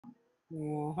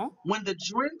Mm-hmm. When the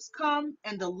drinks come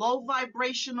and the low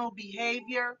vibrational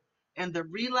behavior and the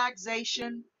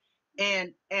relaxation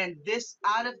and this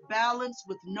out of balance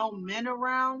with no men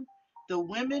around, the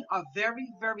women are very,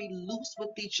 very loose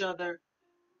with each other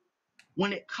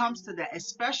when it comes to that,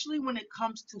 especially when it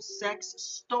comes to sex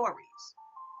stories.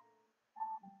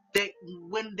 They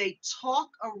when they talk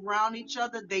around each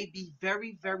other, they be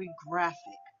very, very graphic.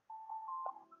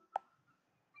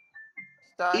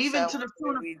 Star Even said, to the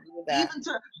 "Where tune of, we do that?" even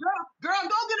to girl, go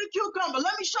get a cucumber.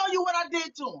 Let me show you what I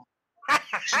did to him.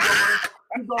 She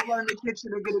go run in the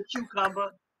kitchen and get a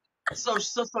cucumber, so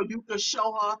you can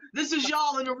show her. This is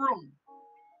y'all in the room,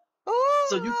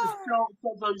 so you can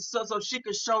Ooh. show so she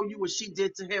can show you what she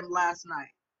did to him last night.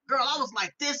 Girl, I was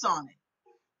like this on it.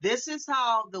 This is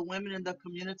how the women in the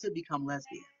community become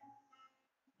lesbian,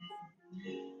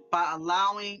 by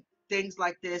allowing things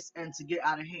like this and to get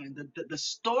out of hand. The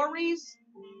stories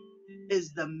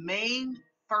is the main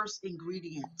first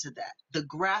ingredient to that. The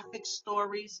graphic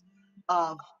stories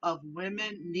of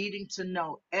women needing to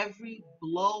know every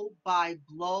blow by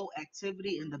blow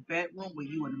activity in the bedroom with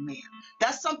you and a man.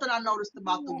 That's something I noticed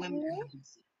about the women in the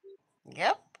BC.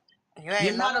 Yep. You You're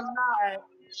ain't not lying. allowed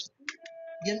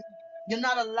you're, you're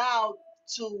not allowed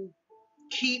to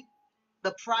keep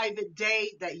the private day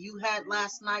that you had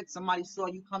last night. Somebody saw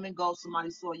you come and go, somebody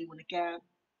saw you in the cab.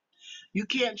 You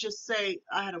can't just say,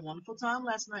 I had a wonderful time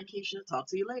last night, Keisha. Talk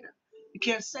to you later. You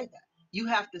can't say that. You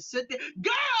have to sit there.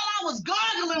 Girl, I was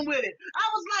gargling with it. I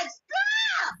was like,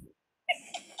 stop!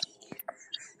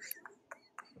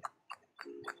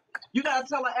 You gotta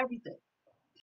tell her everything.